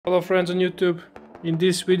Hello friends on YouTube. In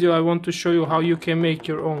this video I want to show you how you can make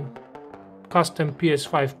your own custom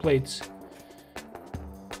PS5 plates.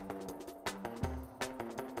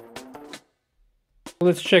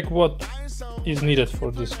 Let's check what is needed for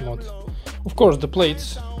this mod. Of course the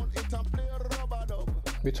plates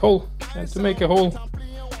with hole, and to make a hole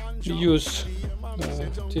we use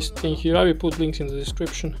this thing here. I will put links in the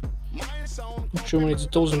description. In German it's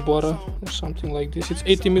Dosenbohrer or something like this. It's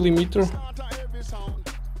 80mm.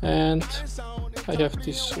 And I have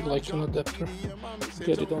this like an adapter.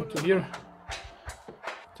 Get it onto here.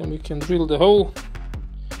 Then we can drill the hole.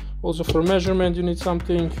 Also for measurement you need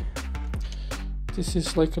something. This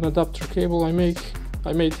is like an adapter cable I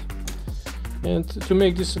made. And to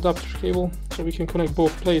make this adapter cable, so we can connect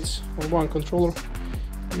both plates on one controller,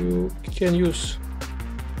 you can use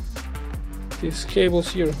these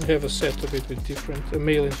cables here. I have a set of it with different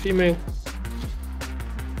male and female,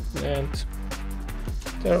 and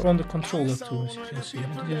they're on the controller too, as you can see.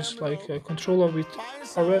 This is like a controller with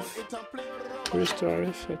RF. Where is the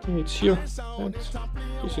RF? I think it's here. And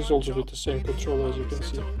this is also with the same controller, as you can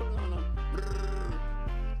see.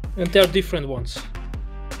 And there are different ones.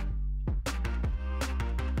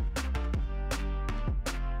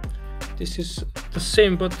 This is the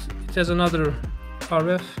same, but it has another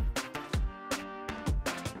RF.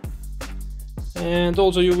 And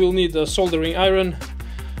also you will need a soldering iron,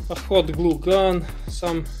 a hot glue gun,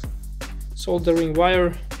 some soldering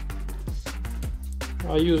wire.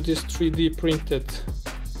 I use this 3D printed,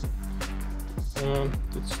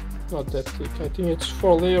 it's not that thick, I think it's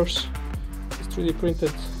 4 layers, it's 3D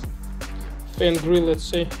printed fan grill, let's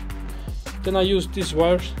say. Then I use these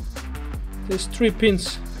wires. There's 3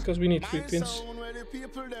 pins, because we need 3 pins.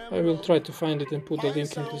 I will try to find it and put the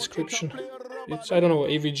link in the description. It's, I don't know,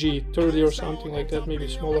 AVG 30 or something like that, maybe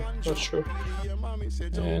smaller, not sure.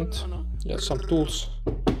 And yeah, some tools,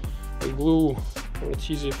 a glue or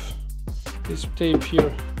adhesive, this tape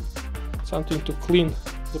here, something to clean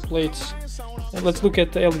the plates. And let's look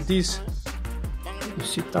at the LEDs. You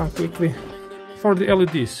sit down quickly. For the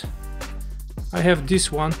LEDs, I have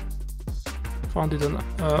this one, found it on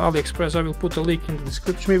AliExpress. I will put a link in the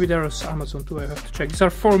description. Maybe there is Amazon too, I have to check. These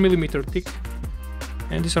are 4mm thick,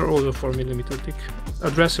 and these are also 4mm thick,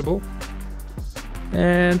 addressable.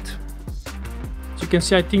 And you can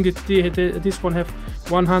see, I think that this one have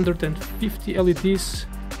 150 LEDs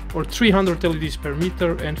or 300 LEDs per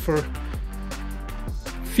meter, and for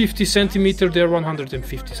 50 centimeter they're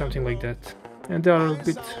 150, something like that. And they are a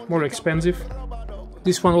bit more expensive.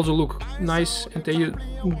 This one also look nice, and they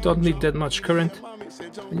don't need that much current.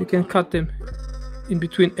 And you can cut them in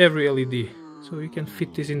between every LED, so you can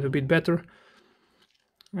fit this in a bit better.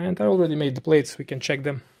 And I already made the plates, we can check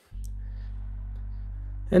them.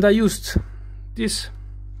 And I used this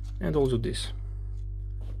and also this.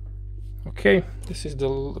 Okay, this is the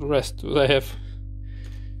rest that I have,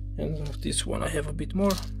 and of this one I have a bit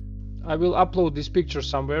more. I will upload this picture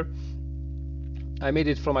somewhere. I made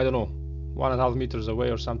it from, I don't know, 1.5 meters away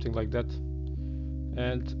or something like that.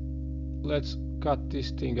 And let's cut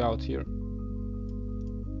this thing out here.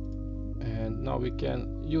 And now we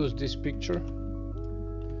can use this picture,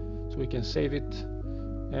 so we can save it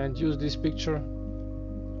and use this picture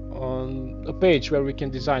on a page where we can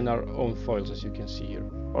design our own foils, as you can see here.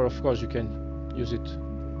 Or of course you can use it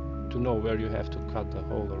to know where you have to cut the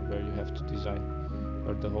hole, or where you have to design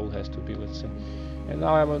where the hole has to be, let's say. And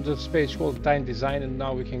now I'm on this page called Time Design, and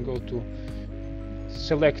now we can go to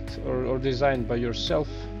select or design by yourself,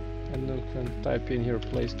 and you can type in here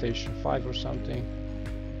PlayStation 5 or something.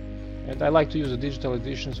 And I like to use a digital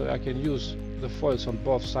edition, so I can use the foils on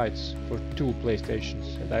both sides for 2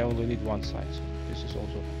 PlayStations, and I only need one side, so this is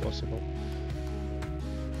also possible.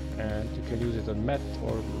 And you can use it on matte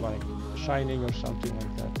or like shining or something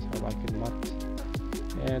like that. I like it matte.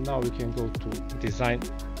 And now we can go to design.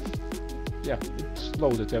 Yeah, it's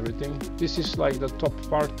loaded everything. This is like the top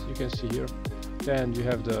part, you can see here. Then you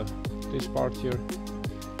have this part here,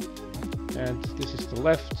 and this is the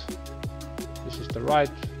left, this is the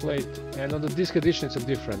right plate. And on the disc edition it's a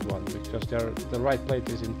different one, because the right plate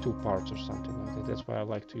is in 2 parts or something like that. That's why I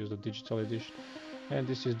like to use the digital edition. And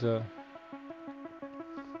this is the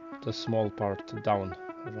small part down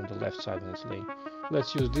on the left side when it's laying.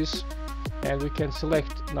 Let's use this, and we can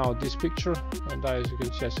select now this picture, and as you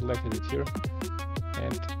can see I selected it here,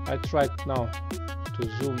 and I tried now to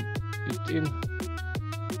zoom it in,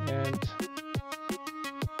 and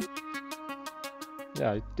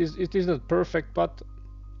yeah, it is not perfect, but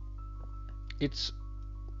it's,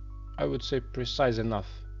 I would say, precise enough,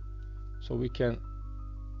 so we can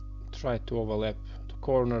try to overlap the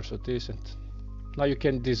corners of this. And now you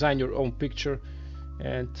can design your own picture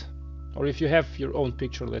and or if you have your own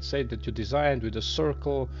picture, let's say that you designed with a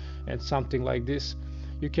circle and something like this,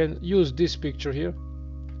 you can use this picture here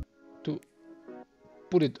to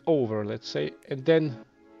put it over, let's say, and then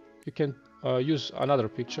you can use another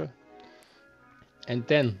picture. And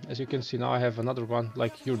then, as you can see, now I have another one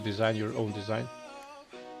like your design, your own design,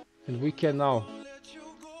 and we can now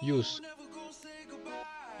use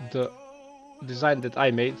the design that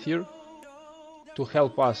I made here to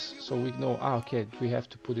help us, so we know, okay, we have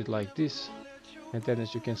to put it like this. And then,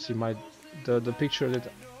 as you can see, the picture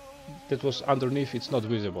that was underneath, it's not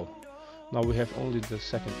visible. Now we have only the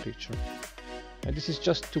second picture, and this is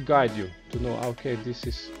just to guide you to know, okay, this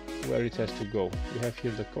is where it has to go. You have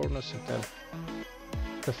here the corners, and then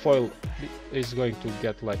the foil is going to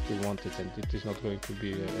get like you want it, and it is not going to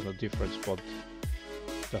be in a different spot,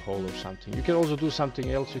 the hole or something. You can also do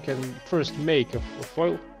something else. You can first make a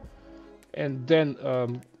foil and then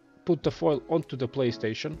put the foil onto the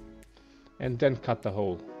PlayStation and then cut the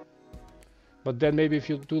hole. But then maybe if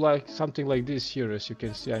you do like something like this here, as you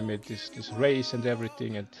can see, I made this race and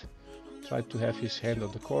everything, and tried to have his hand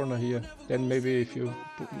on the corner here. Then maybe if you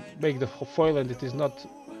make the foil and it is not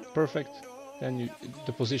perfect, then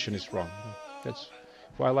the position is wrong. That's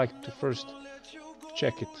why I like to first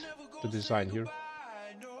check it, the design here.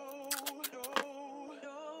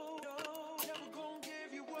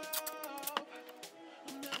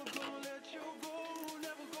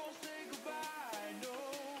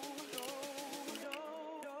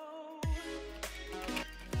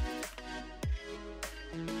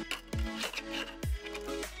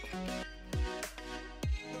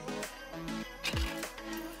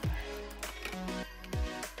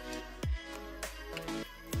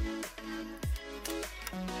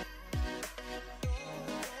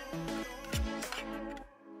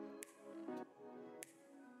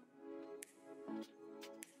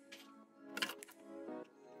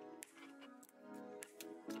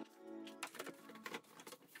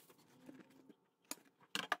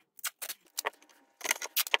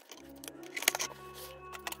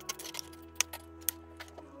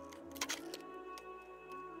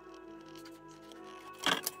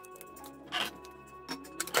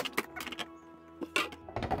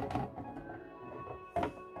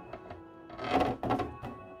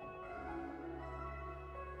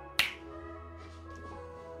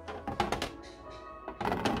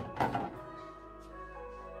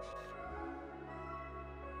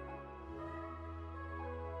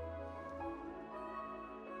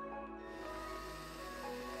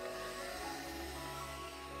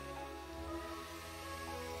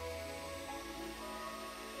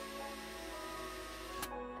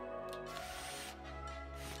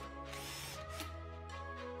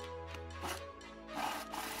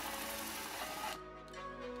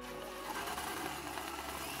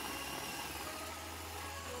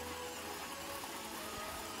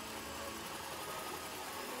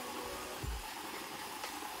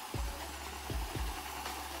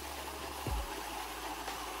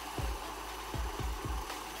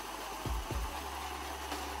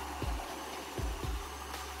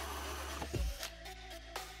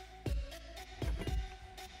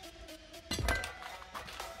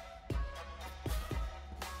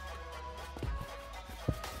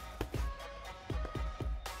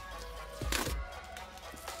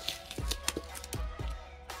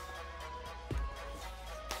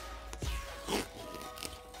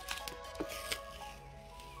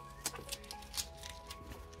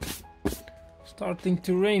 Starting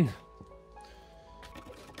to rain.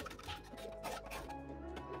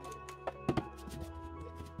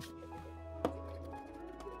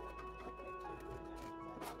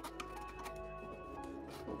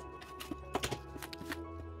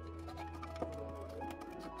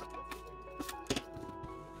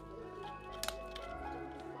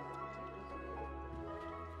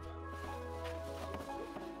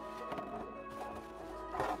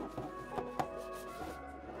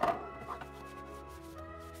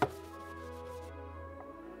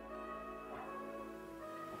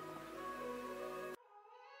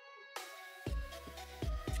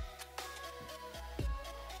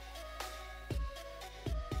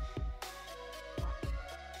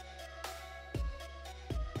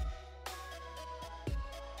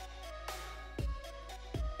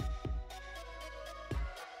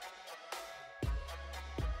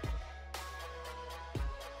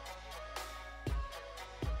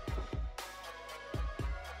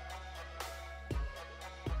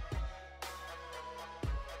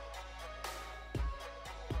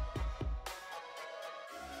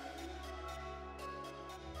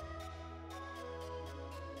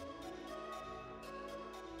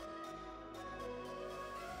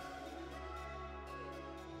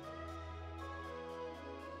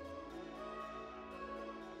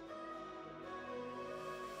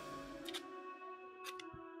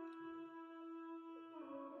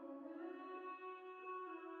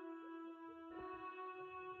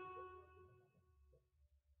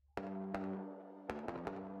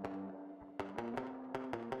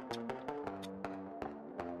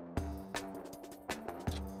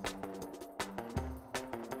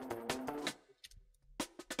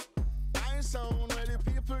 sound where the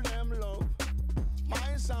people them love.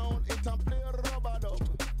 My sound it a play rubber dub.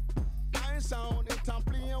 My sound it a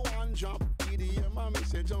play one drop. EDM a me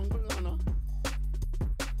say jungle Anna.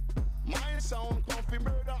 My sound come fi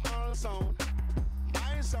murder all sound.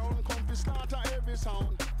 My sound come fi slaughter every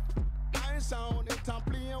sound. My sound it a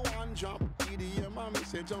play one drop. EDM a me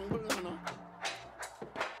say jungle Anna.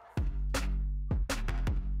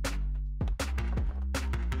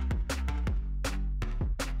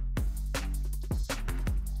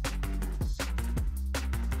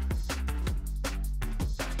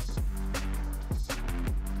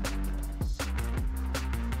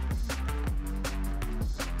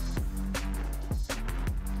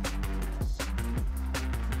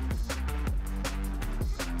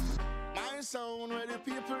 Sound where the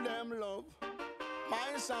people them love.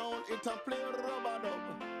 My sound it a play rubber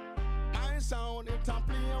dub. My sound it a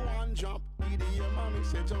play one drop. EDM a me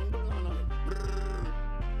say jungle Anna.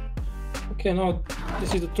 Okay, now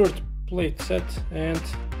this is the third plate set, and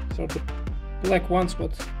these are the black ones,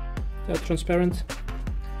 but they are transparent.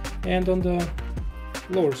 And on the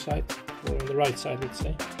lower side, or on the right side, let's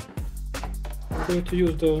say, I'm going to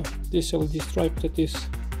use this LED stripe that is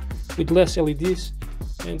with less LEDs.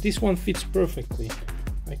 And this one fits perfectly.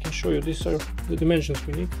 I can show you, these are the dimensions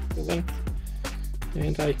we need, the length,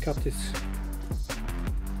 and I cut it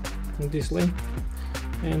in this length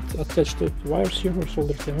and attach the wires here or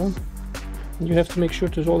solder them on. And you have to make sure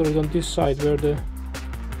to solder it on this side where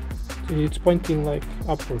it's pointing like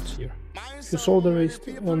upwards here. If you solder it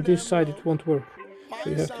on this side, it won't work.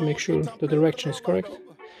 So you have to make sure the direction is correct.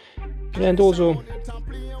 And also,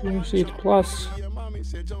 you see it plus,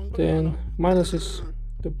 then minus is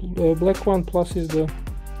the black one, plus is the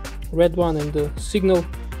red one, and the signal,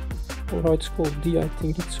 or how it's called, D I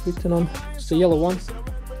think it's written on, it's the yellow one.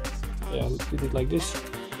 Yeah, I did it like this.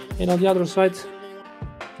 And on the other side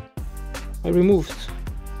I removed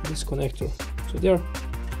this connector. So there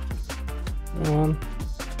on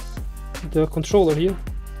the controller here,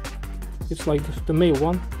 it's like the male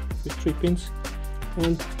one with 3 pins,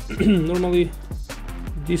 and normally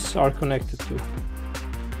these are connected to.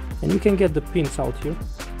 And you can get the pins out here.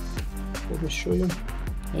 Let me show you.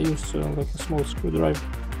 I used like a small screwdriver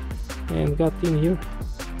and got in here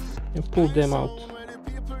and pulled them out.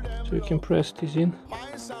 So you can press this in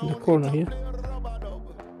the corner here,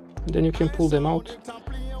 and then you can pull them out.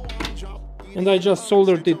 And I just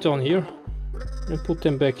soldered it on here and put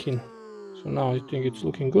them back in. So now I think it's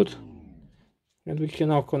looking good. And we can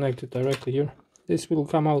now connect it directly here. This will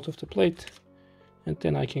come out of the plate, and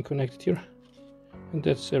then I can connect it here. And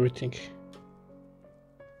that's everything.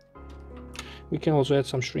 We can also add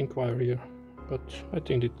some Shrinkwire here, but I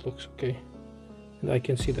think it looks okay. And I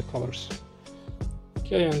can see the colors.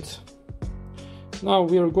 Okay, and now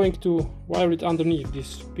we are going to wire it underneath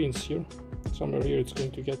these pins here. Somewhere here it's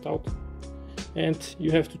going to get out. And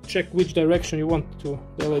you have to check which direction you want the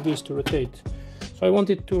LEDs to rotate. So I want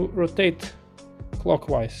it to rotate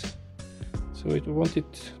clockwise. So I want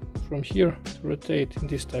it from here to rotate in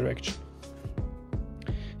this direction.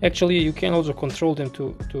 Actually, you can also control them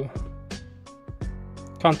to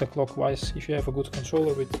counterclockwise if you have a good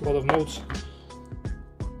controller with a lot of modes.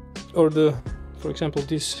 Or for example,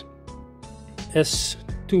 this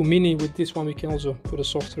S2 Mini, with this one we can also put a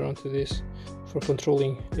software onto this for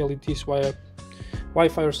controlling LEDs via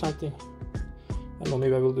Wi-Fi or something. I don't know,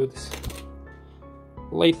 maybe I will do this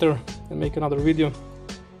later and make another video.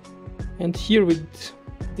 And here with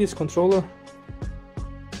this controller,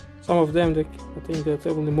 some of them, I think that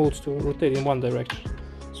only modes to rotate in one direction.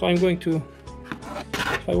 So I'm going to,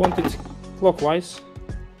 if I want it clockwise,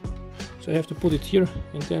 so I have to put it here,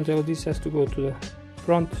 and then the LEDs has to go to the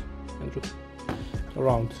front and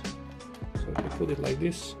around. So if I put it like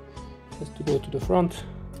this, it has to go to the front,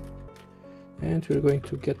 and we're going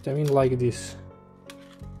to get them in like this.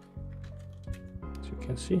 As you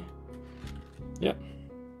can see, yeah.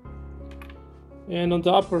 And on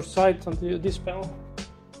the upper side, on this panel,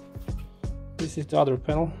 this is the other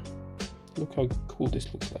panel. Look how cool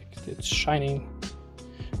this looks like. It's shining.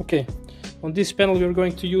 Okay, on this panel we are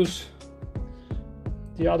going to use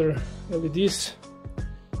the other LEDs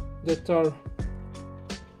that are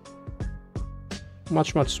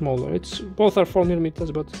much smaller. Both are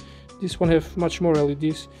 4mm, but this one have much more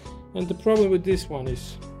LEDs. And the problem with this one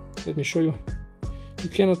is, let me show you.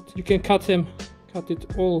 You can cut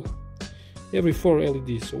it all every 4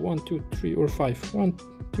 LEDs. So 1, 2, 3, or 5. 1,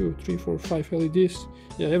 2, 3, 4, 5 LEDs.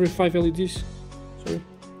 Yeah, every 5 LEDs. Sorry.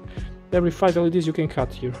 Every 5 LEDs you can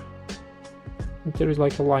cut here. And there is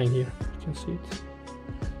like a line here. You can see it.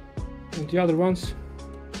 And the other ones,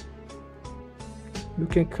 you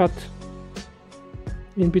can cut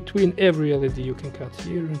in between every LED you can cut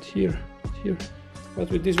here and here and here, but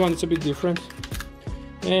with this one it's a bit different.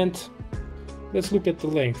 And let's look at the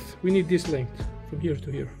length. We need this length from here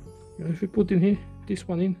to here. You know, if we put in here this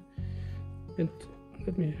one in, and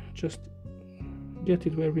let me just get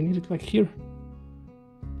it where we need it, like here,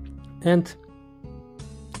 and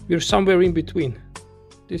we're somewhere in between.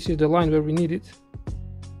 This is the line where we need it,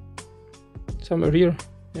 somewhere here,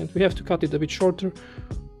 and we have to cut it a bit shorter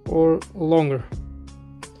or longer.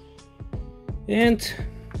 And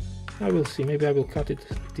I will see, maybe I will cut it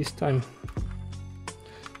this time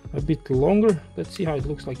a bit longer. Let's see how it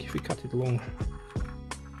looks like if we cut it longer.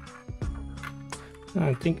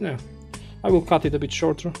 I think no, I will cut it a bit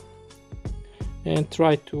shorter and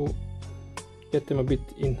try to get them a bit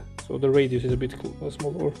in, so the radius is a bit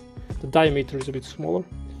smaller, or the diameter is a bit smaller,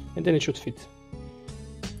 and then it should fit.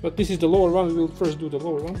 But this is the lower one. We will first do the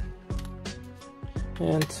lower one,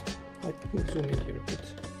 and I will zoom in here a bit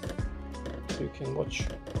so you can watch.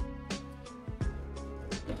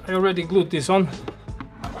 I already glued this on,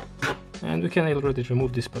 and we can already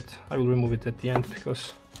remove this, but I will remove it at the end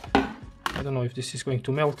because I don't know if this is going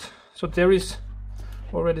to melt. So there is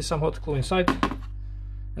already some hot glue inside,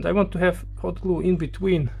 and I want to have hot glue in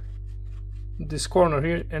between this corner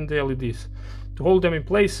here and the LEDs to hold them in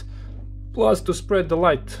place, plus to spread the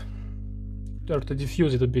light there, to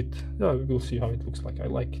diffuse it a bit. Yeah, we will see how it looks like. I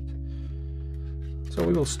like it. So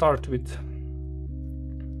we will start with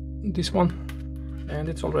this one, and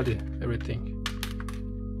it's already everything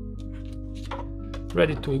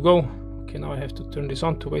ready to go. Okay, now I have to turn this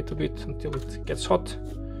on to wait a bit until it gets hot,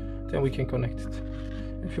 then we can connect it.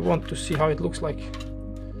 If you want to see how it looks like,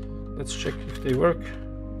 let's check if they work.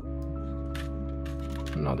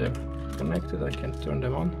 Now they're connected, I can turn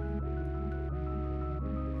them on,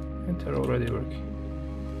 and they're already working.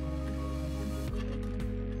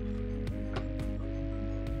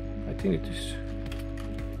 I think it is,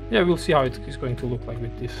 yeah, we'll see how it is going to look like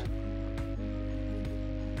with this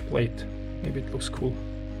plate. Maybe it looks cool.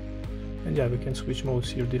 And yeah, we can switch modes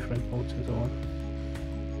here, different modes and so on.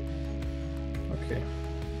 Okay.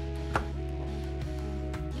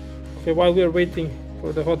 Okay, while we are waiting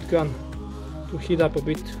for the hot gun to heat up a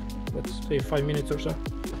bit, let's say 5 minutes or so,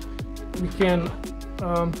 we can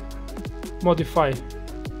modify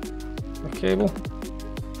a cable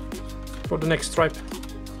for the next stripe.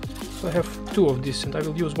 So I have 2 of these, and I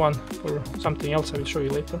will use one for something else I will show you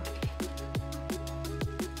later.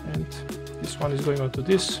 And this one is going onto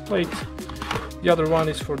this plate. The other one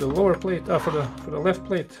is for the lower plate, for the left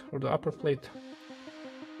plate or the upper plate.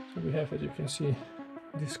 So we have, as you can see,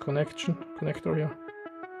 this connector here.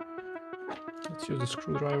 Let's use the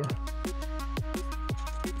screwdriver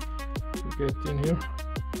to get in here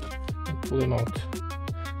and pull them out.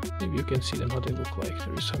 Maybe you can see them how they look like.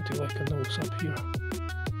 There is something like a nose up here.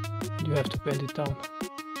 You have to bend it down.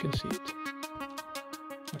 You can see it.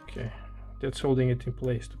 Okay, that's holding it in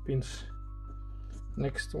place, the pins.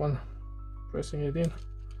 Next one, pressing it in.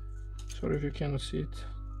 Sorry if you cannot see it.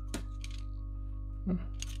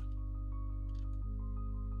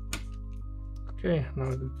 Okay, now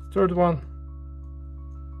the third one.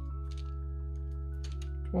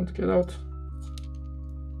 It won't get out.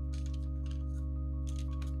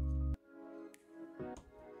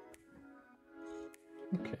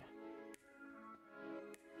 Okay.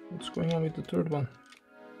 What's going on with the third one?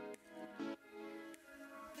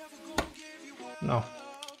 Now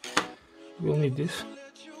we'll need this,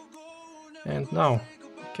 and now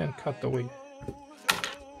we can cut away.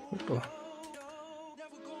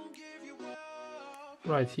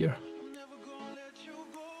 Right here,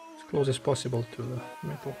 as close as possible to the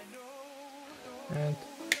metal, and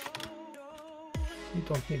we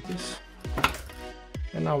don't need this.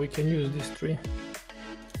 And now we can use this tree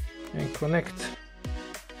and connect.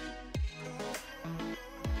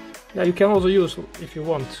 Yeah, you can also use, if you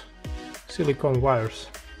want, silicone wires.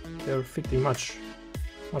 They're fitting much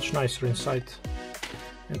nicer inside,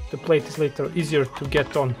 and the plate is later easier to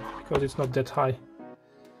get on because it's not that high.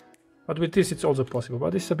 But with this it's also possible,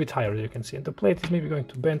 but it's a bit higher, as you can see, and the plate is maybe going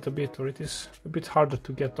to bend a bit, or it is a bit harder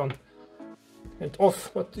to get on and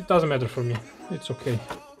off, but it doesn't matter for me, it's okay.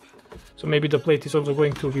 So maybe the plate is also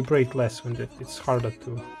going to vibrate less when it's harder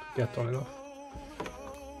to get on and off.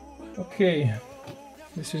 Okay,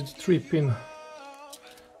 this is the 3-pin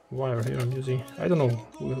wire here I'm using. I don't know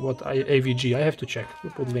what AVG, I have to check.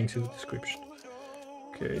 We'll put links in the description.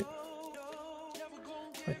 Okay,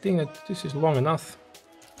 I think that this is long enough.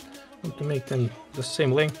 I want to make them the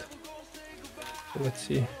same length. So let's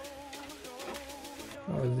see.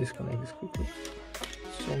 Now let's disconnect this quickly.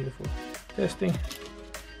 It's only for testing.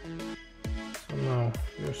 So now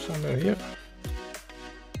we're somewhere here.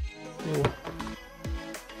 glue.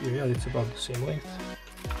 Yeah, it's about the same length.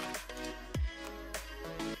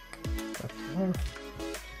 Cut the wire.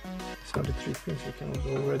 These are the 3 pins. You can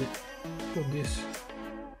also already put this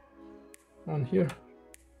on here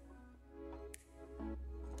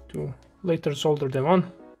to later solder them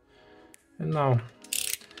on. And now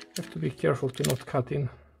you have to be careful to not cut in.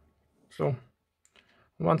 So on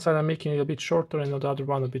one side I'm making it a bit shorter and on the other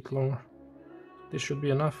one a bit longer. This should be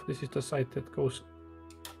enough. This is the side that goes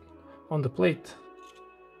on the plate.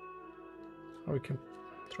 Or we can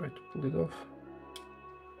try to pull it off.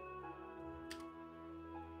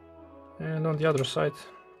 And on the other side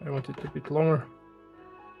I want it a bit longer.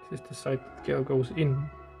 This is the side that goes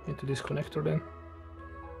into this connector then.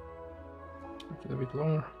 Make it a bit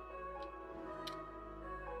longer.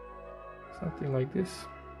 Something like this.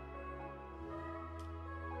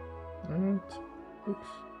 And oops,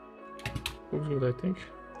 looks good, I think.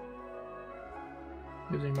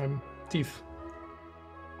 Using my teeth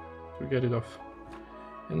to get it off.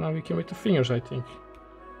 And now we can with the fingers, I think.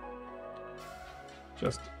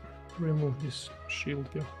 Just remove this shield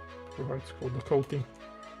here, or it's called the coating.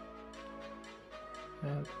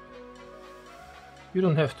 And you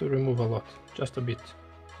don't have to remove a lot, just a bit,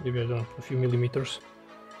 maybe I don't know, a few millimeters.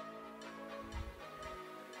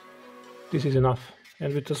 This is enough.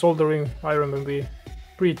 And with the soldering iron, when we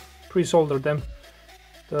pre-solder them,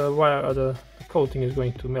 the wire, the coating is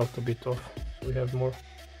going to melt a bit off. So we have more.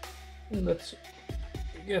 And let's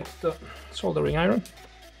get the soldering iron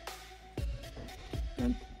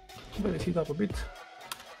and let it heat up a bit.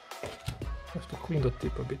 Have to clean the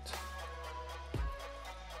tip a bit.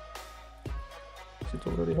 Is it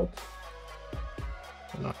already hot?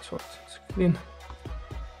 No, it's hot. It's clean.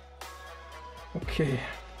 Okay.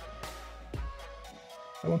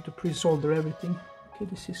 I want to pre-solder everything. Okay,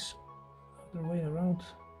 this is the way around,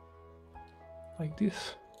 like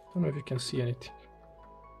this. I don't know if you can see anything.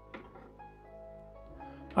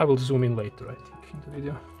 I will zoom in later, I think, in the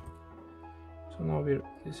video. So now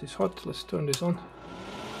this is hot. Let's turn this on.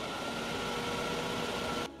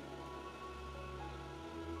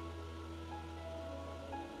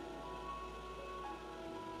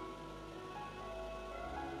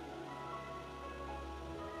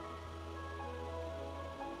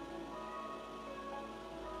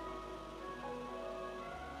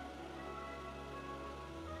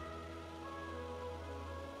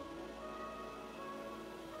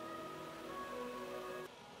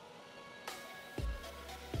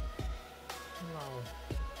 Now,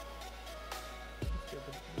 let's get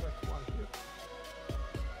the wet one here.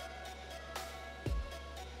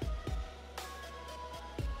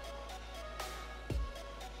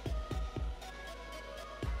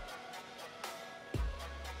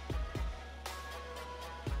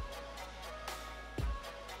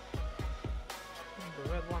 And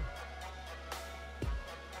the red one.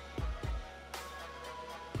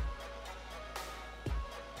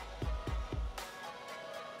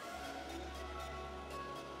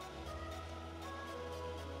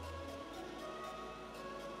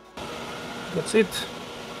 That's it.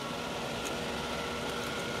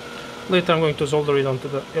 Later I'm going to solder it onto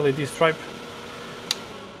the LED stripe.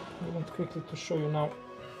 I want quickly to show you now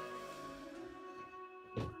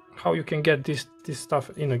how you can get this stuff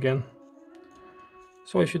in again.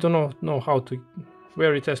 So if you don't know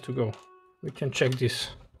where it has to go, we can check this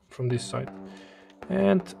from this side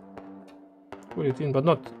and put it in, but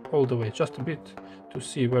not all the way, just a bit, to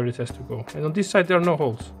see where it has to go. And on this side there are no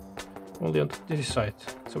holes. Only on this side,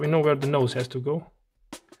 so we know where the nose has to go.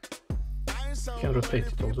 You can rotate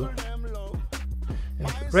it also.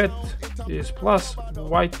 And red is plus,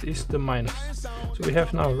 white is the minus. So we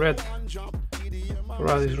have now red. For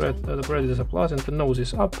us is red. The red is a plus, and the nose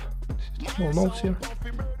is up. Small nose here.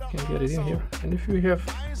 You can get it in here. And if you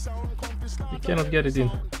you cannot get it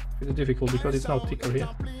in. It's difficult because it's now thicker here.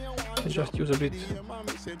 You just use a bit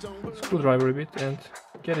screwdriver a bit and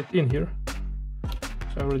get it in here.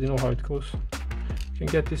 So I already know how it goes. You can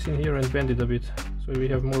get this in here and bend it a bit, so we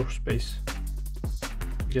have more space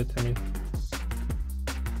to get them in.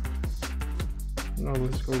 Now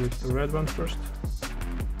let's go with the red one first.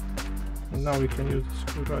 And now we can use the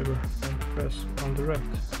screwdriver and press on the red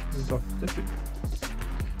dot. That's it.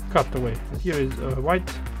 Cut away. And here is a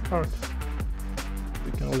white part.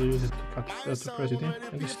 We can also use it to cut to press it in.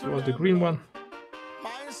 And this was the green one.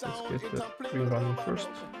 Let's get the green one in first.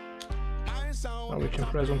 Now we can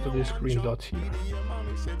press onto this green dot here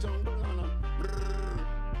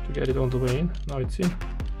to get it all the way in. Now it's in.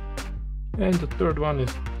 And the third one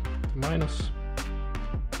is the minus.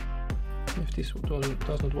 If this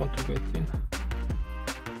doesn't want to get in,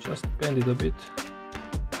 just bend it a bit.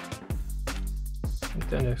 and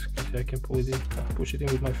then as you can see, I can pull it in, push it in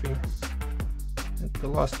with my finger, and the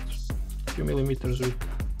last few millimeters with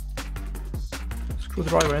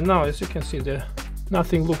screwdriver. And now, as you can see,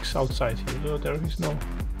 nothing looks outside here, so there is no,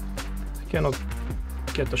 I cannot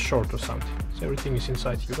get a short or something, so everything is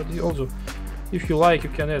inside here. But also, if you like, you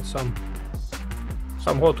can add some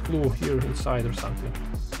hot glue here inside or something,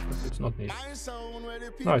 but it's not needed.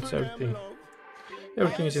 Now it's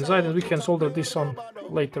everything is inside, and we can solder this on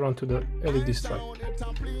later on to the LED stripe. Let's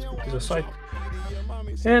put this aside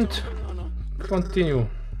and continue.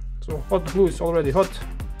 So hot glue is already hot.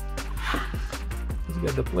 Let's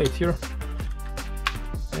get the plate here,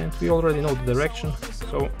 and we already know the direction,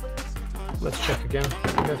 so let's check again.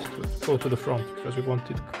 We have to go to the front because we want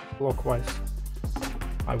it clockwise.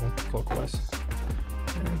 I want it clockwise,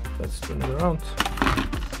 and let's turn it around.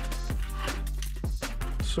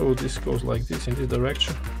 So this goes like this, in this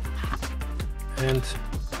direction, and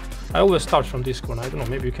I always start from this corner. I don't know,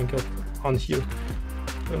 maybe you can get on here.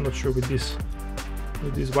 I'm not sure with this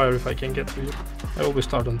wire if I can get to it. I always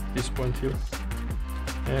start on this point here,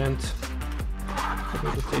 and let me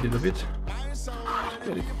rotate it a bit.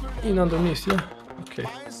 Get it in underneath here. Okay.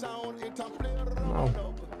 Now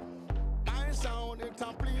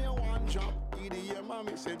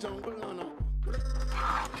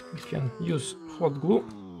we can use hot glue.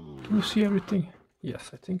 Can you see everything?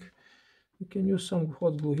 Yes, I think you can use some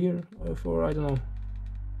hot glue here for, I don't know,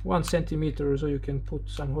 1 centimeter or so. You can put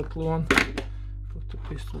some hot glue on, put the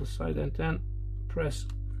piece to the side, and then press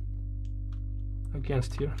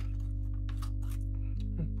against here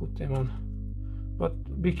and put them on.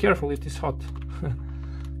 But be careful, it is hot.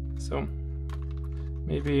 So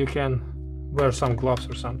maybe you can wear some gloves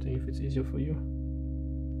or something if it's easier for you.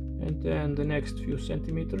 And then the next few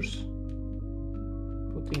centimeters,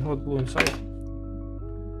 putting hot glue inside,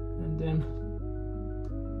 and then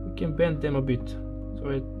we can bend them a bit,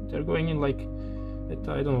 so they're going in like at,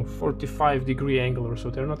 I don't know, 45-degree angle or so.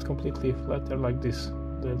 They're not completely flat, they're like this,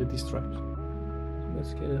 the LED stripes. So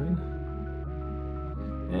let's get them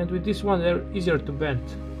in. And with this one, they're easier to bend,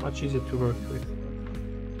 much easier to work with.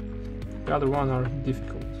 The other one are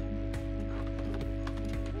difficult.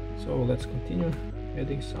 So let's continue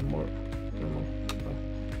adding some more thermal.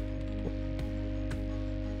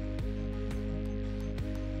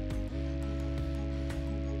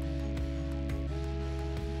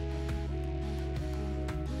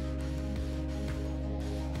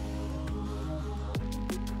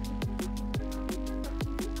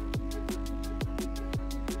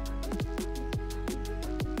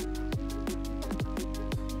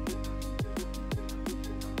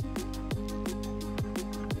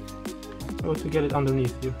 So to get it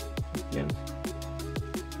underneath here at the end,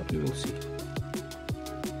 but we will see.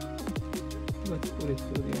 Let's put it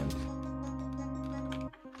to the end.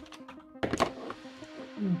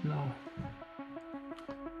 And now,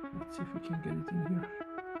 let's see if we can get it in here.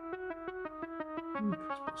 If it's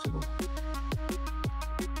possible.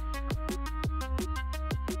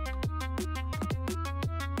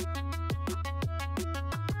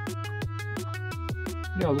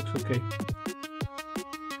 Yeah, looks okay.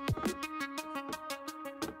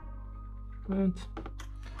 And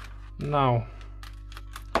now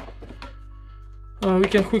we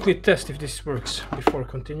can quickly test if this works before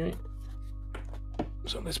continuing.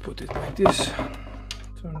 So let's put it like this,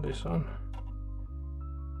 turn this on,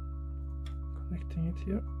 connecting it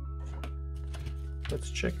here.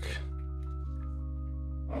 Let's check.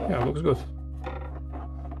 Yeah, looks good.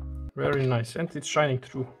 Very nice, and it's shining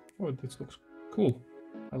through. Oh, this looks cool.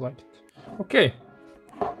 I like it. Okay.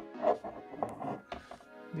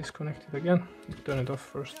 Disconnect it again, turn it off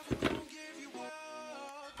first.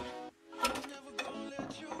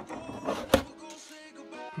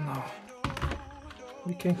 Now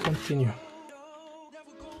we can continue.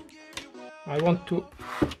 I want to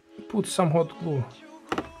put some hot glue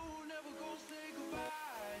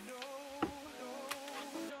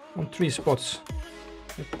on 3 spots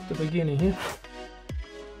at the beginning here.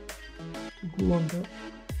 Glue on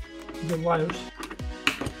the wires.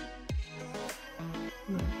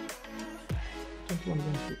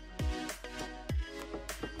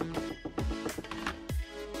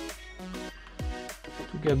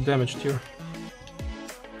 To get damaged here,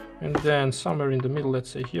 and then somewhere in the middle, let's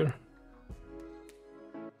say here,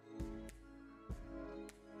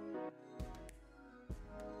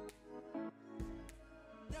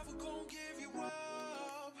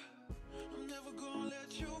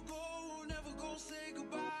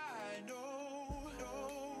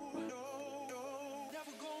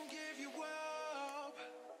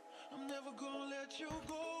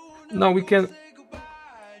 now we can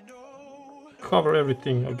cover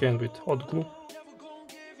everything again with hot glue.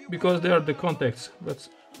 because they are the contacts. Let's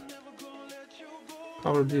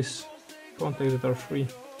cover these contacts that are free,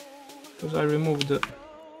 because I removed the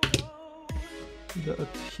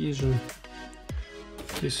adhesion,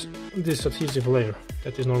 this adhesive layer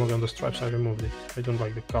that is normally on the stripes. I removed it. I don't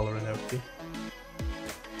like the color and everything.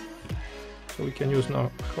 So we can use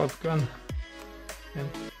now hot gun and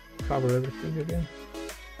cover everything again.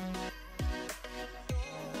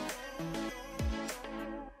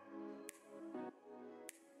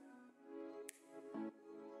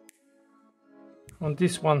 On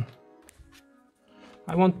this one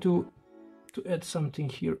I want to add something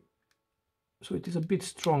here, so it is a bit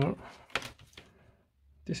stronger.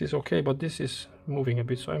 This is okay, but this is moving a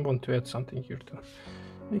bit, so I want to add something here to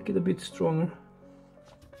make it a bit stronger.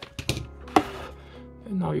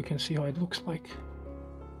 And now you can see how it looks like.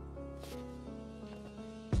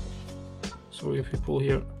 So if you pull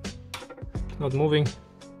here, it's not moving.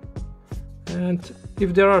 And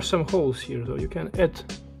if there are some holes here, so you can add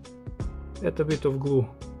a bit of glue,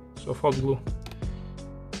 so hot glue.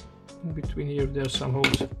 In between here there's some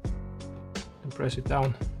holes, and press it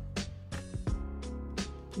down.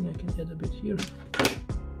 And I can add a bit here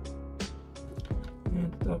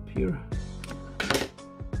and up here,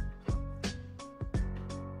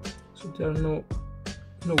 so there are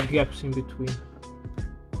no gaps in between.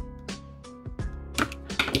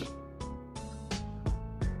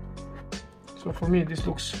 So for me this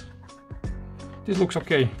looks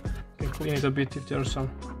okay. You can clean it a bit if there are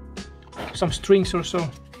some strings or so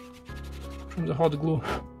from the hot glue.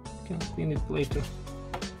 You can clean it later,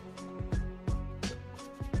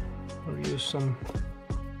 or use some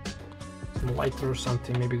lighter or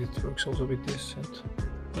something. Maybe it works also with this.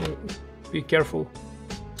 And be careful,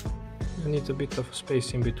 you need a bit of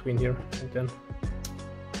space in between here, and then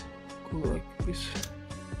glue like this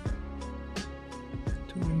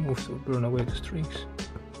to remove, to burn away the strings.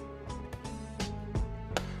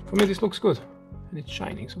 For me this looks good, and it's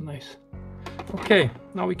shining so nice. Okay,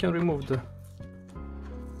 now we can remove the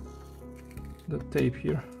tape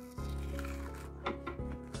here.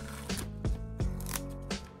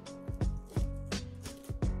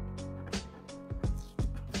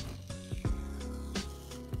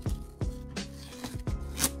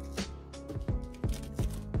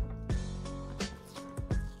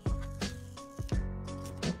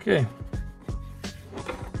 Okay,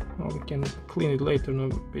 now we can clean it later a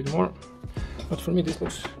bit more, but for me this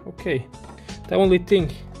looks okay. The only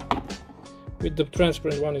thing with the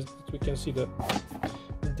transparent one is that we can see the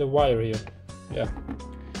wire here. Yeah,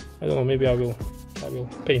 I don't know, maybe I will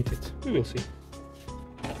paint it. We will see.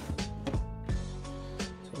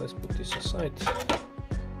 So let's put this aside,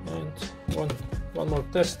 and one more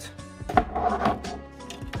test.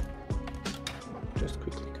 Just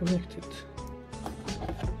quickly connect it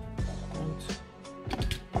and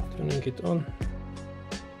turning it on.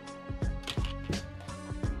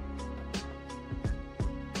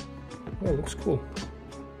 Oh, looks cool.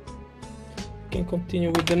 We can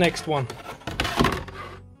continue with the next one.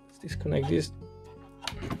 Let's disconnect this.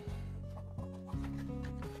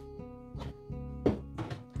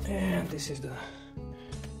 And this is the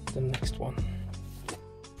next one.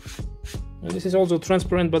 And this is also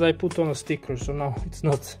transparent, but I put on a sticker, so now it's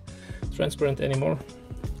not transparent anymore.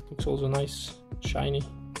 Looks also nice, shiny.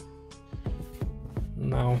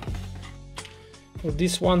 Now for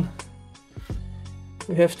this one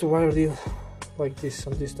we have to wire it like this,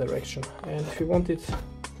 on this direction, and if you want it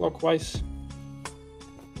clockwise,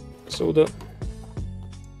 so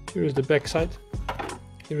here is the back side,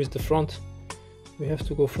 here is the front, we have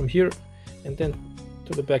to go from here and then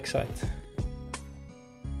to the back side.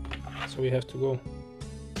 So we have to go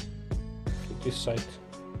to this side,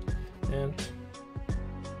 and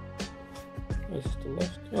this is the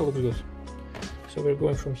left. Yeah, looks good. So we're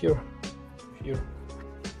going from here to here.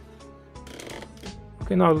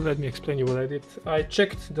 Okay, now let me explain you what I did. I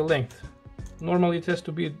checked the length. Normally it has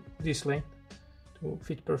to be this length to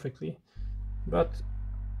fit perfectly, but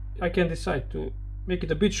I can decide to make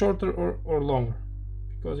it a bit shorter or longer,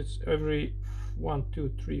 because it's every 1, 2,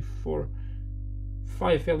 3, 4,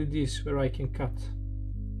 5 LEDs where I can cut,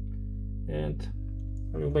 and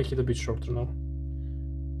I will make it a bit shorter now.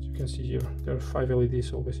 As you can see here, there are 5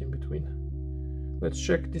 LEDs always in between. Let's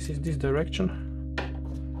check. This is this direction, so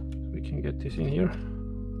we can get this in here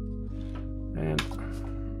and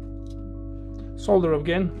solder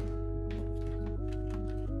again.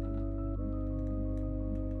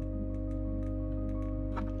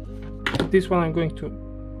 This one I'm going to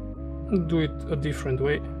do it a different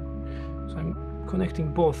way, so I'm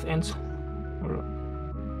connecting both ends, or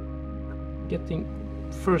getting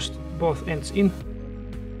first both ends in,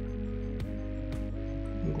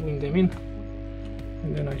 gluing them in,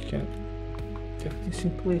 and then I can get this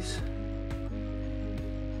in place.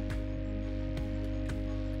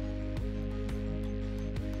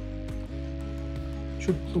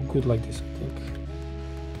 Should look good like this, I think.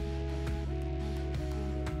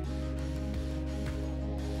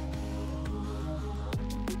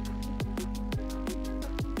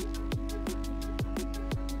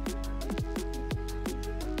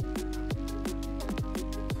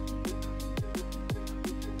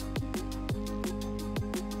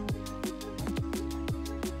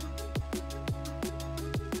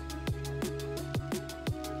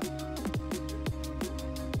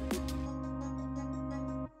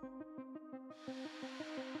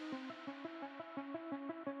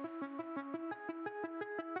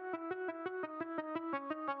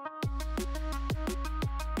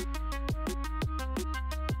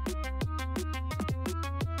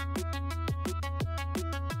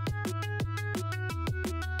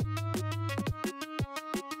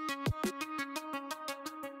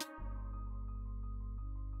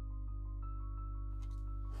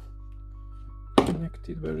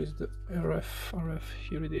 Connected. Where is the RF?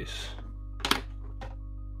 Here it is.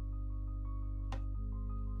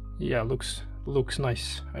 Yeah, looks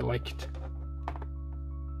nice. I like it.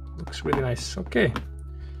 Looks really nice. Okay,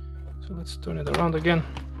 so let's turn it around again.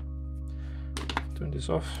 Turn this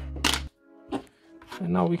off, and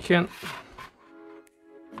now we can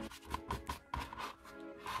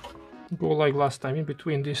go like last time in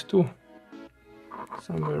between these two,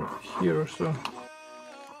 somewhere here or so.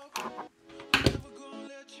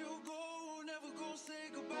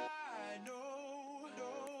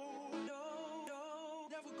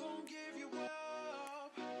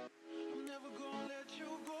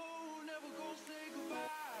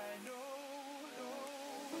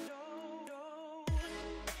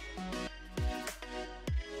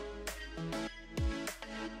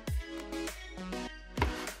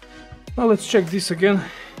 Now let's check this again,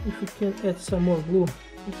 if we can add some more glue.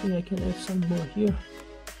 I think I can add some more here,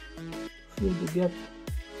 fill the gap.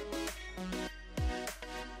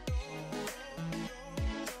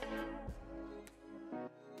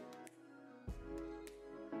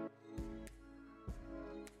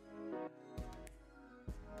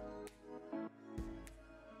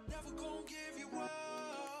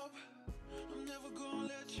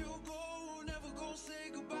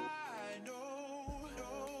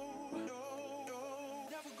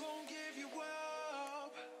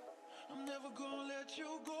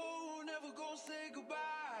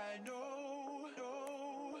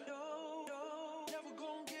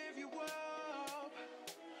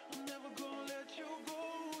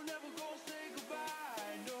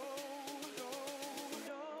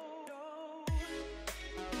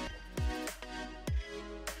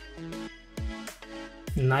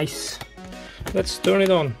 Nice. Let's turn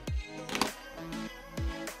it on.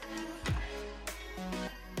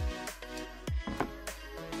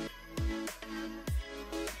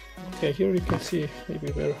 Okay, here you can see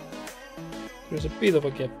maybe where there's a bit of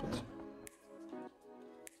a gap,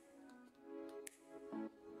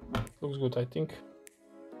 but looks good, I think.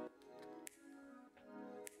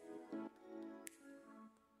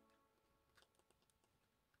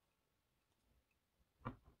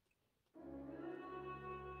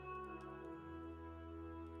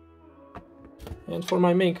 And for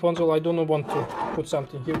my main console I don't want to put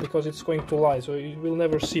something here because it's going to lie, so you will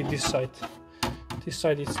never see this side. This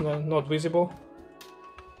side is not visible,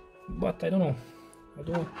 but I don't know. I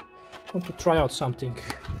don't want to try out something.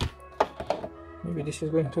 Maybe this is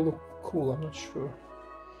going to look cool, I'm not sure.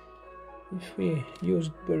 If we use,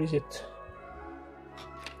 where is it?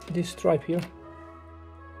 This stripe here,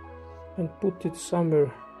 and put it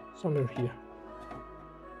somewhere here.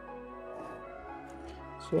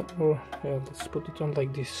 So, or yeah, let's put it on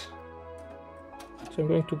like this. So I'm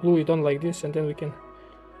going to glue it on like this, and then we can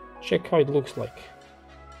check how it looks like.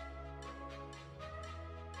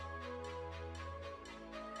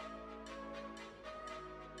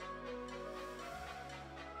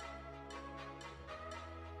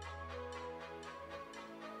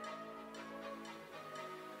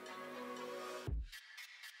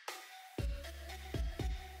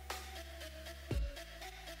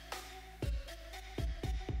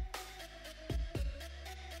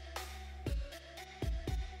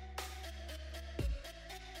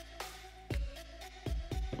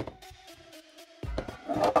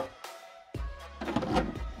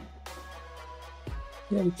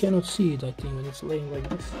 Yeah, we cannot see it, I think, when it's laying like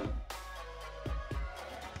this.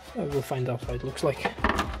 I will find out how it looks like.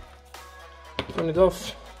 Turn it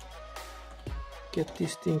off. Get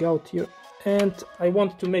this thing out here. And I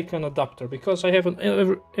want to make an adapter, because I have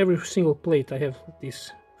every single plate I have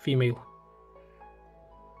this female.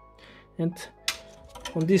 And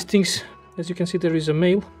on these things, as you can see, there is a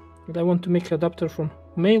male, and I want to make an adapter from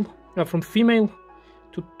female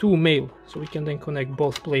to male, so we can then connect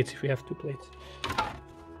both plates if we have two plates.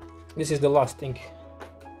 This is the last thing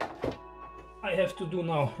I have to do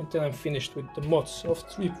now, and then I'm finished with the mods of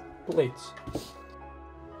 3 plates.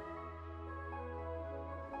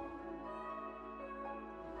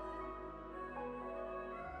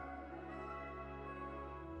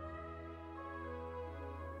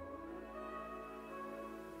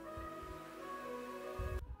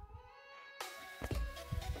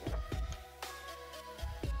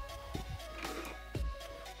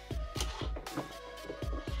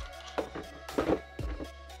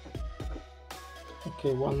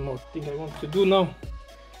 Okay, one more thing I want to do now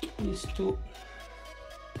is to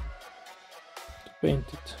paint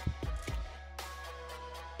it.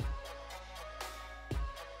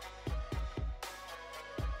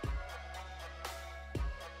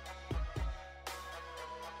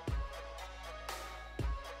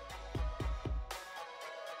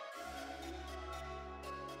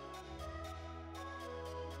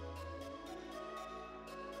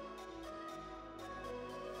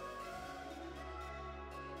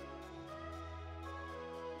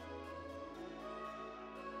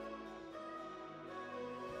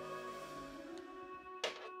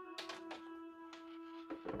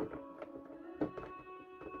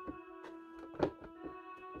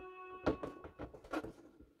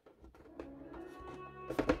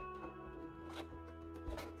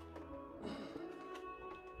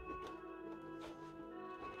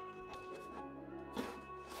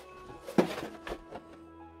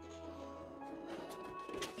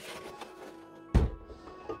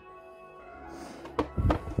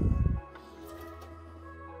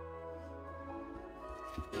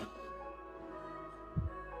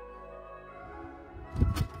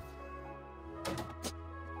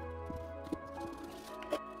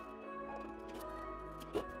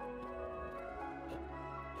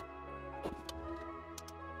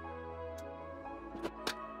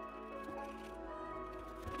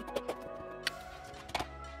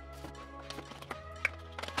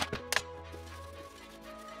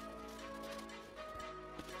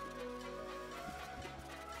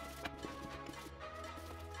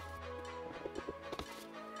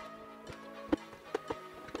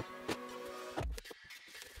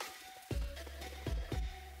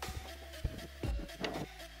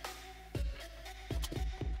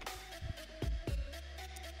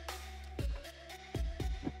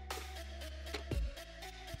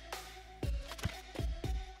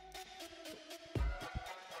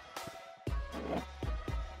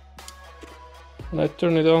 And I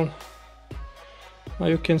turn it on. Now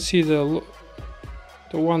you can see the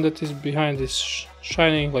one that is behind is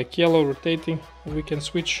shining like yellow, rotating. We can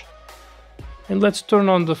switch. And let's turn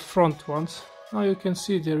on the front ones. Now you can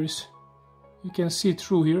see you can see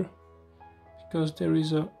through here because there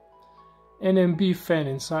is a NMB fan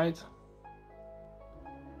inside.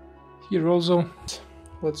 Here also.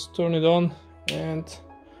 Let's turn it on, and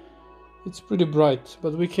it's pretty bright,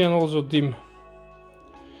 but we can also dim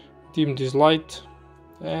this light,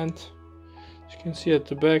 and as you can see at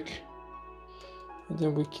the back, and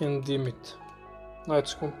then we can dim it. Now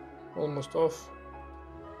it's almost off,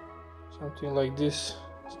 something like this.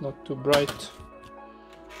 It's not too bright.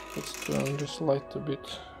 Let's turn this light a bit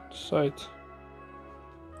to the side.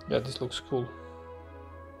 Yeah, this looks cool.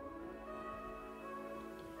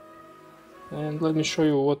 And let me show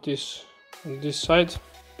you what is on this side.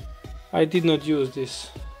 I did not use this.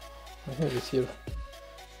 I have it here.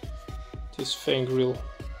 This fan grill,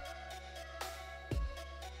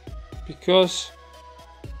 because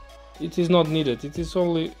it is not needed. It is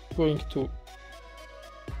only going to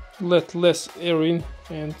let less air in,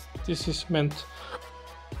 and this is meant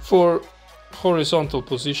for horizontal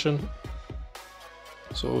position,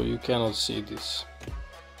 so you cannot see this.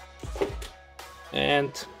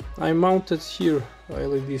 And I mounted here a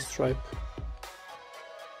LED stripe,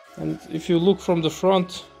 and if you look from the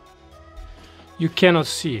front you cannot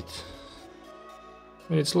see it.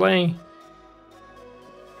 When it's laying,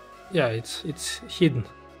 yeah, it's hidden.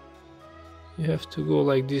 You have to go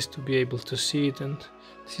like this to be able to see it, and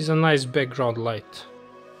this is a nice background light.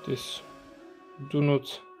 This do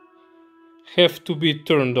not have to be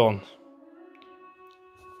turned on.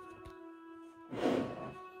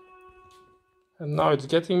 And now it's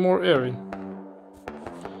getting more air in.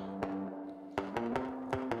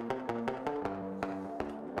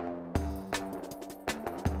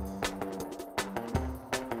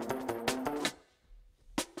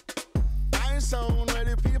 Sound where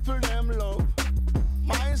the people them love.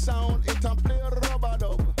 My sound, it a play rubber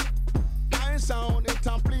dub.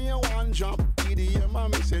 one jump. EDM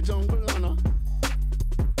and me say jungle Anna.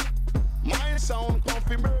 My sound come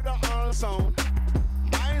fi murder all sound.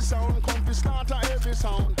 My sound come fi slaughter every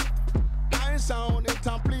sound. My sound it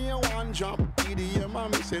a play one jump. EDM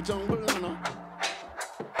and me say jungle Anna.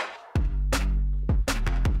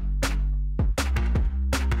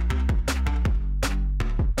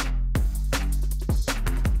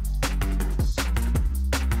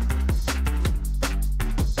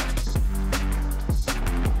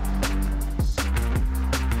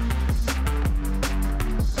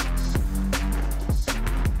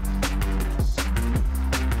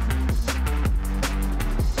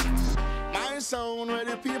 Sound where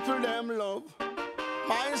the people them love.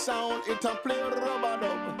 My sound it a play rubber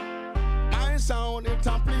dub. My sound it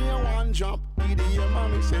a play one jump. EDM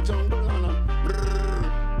and me say jungle Anna.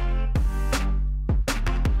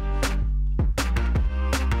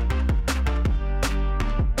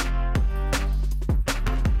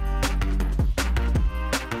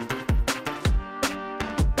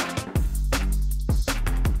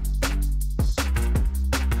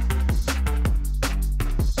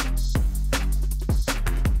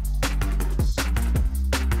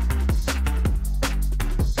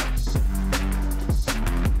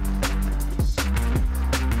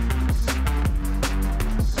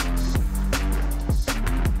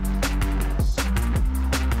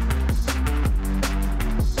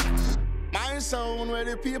 Sound where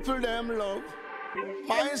the people them love.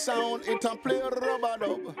 My sound it a play rubber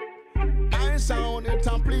dub. My sound it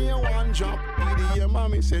a play one jump. EDM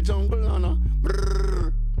and me say jungle Anna.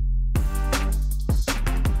 Brrr.